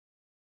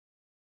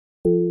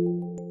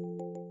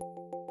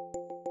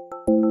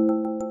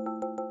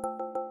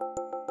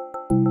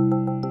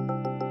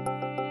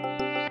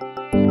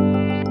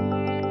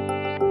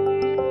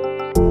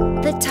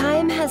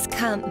has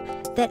come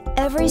that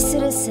every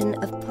citizen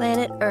of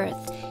planet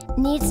Earth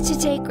needs to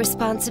take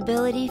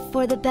responsibility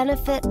for the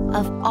benefit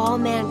of all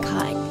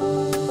mankind.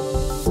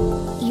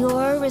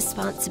 Your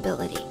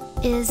responsibility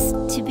is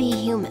to be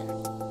human.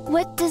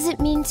 What does it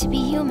mean to be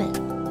human?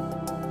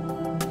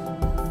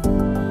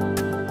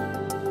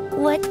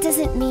 What does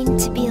it mean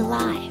to be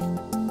alive?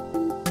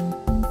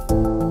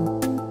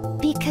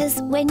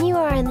 Because when you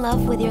are in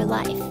love with your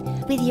life,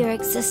 with your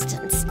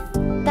existence,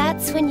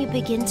 that's when you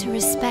begin to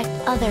respect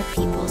other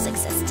people's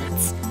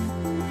existence.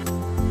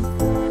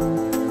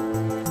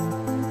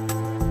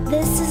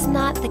 This is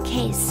not the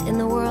case in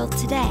the world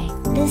today.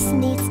 This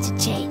needs to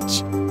change.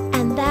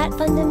 And that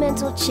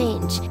fundamental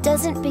change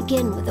doesn't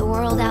begin with the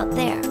world out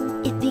there.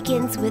 It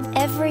begins with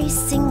every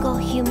single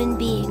human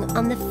being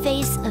on the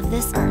face of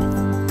this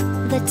earth.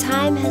 The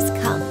time has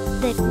come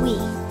that we,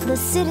 the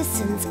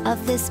citizens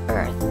of this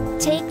earth,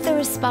 take the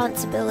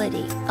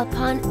responsibility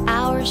upon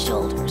our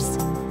shoulders.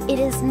 It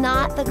is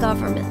not the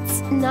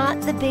governments, not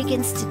the big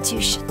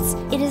institutions.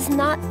 It is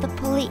not the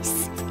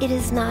police. It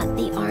is not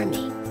the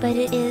army. But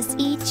it is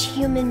each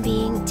human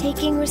being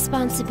taking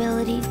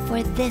responsibility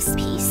for this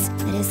piece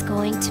that is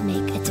going to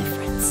make a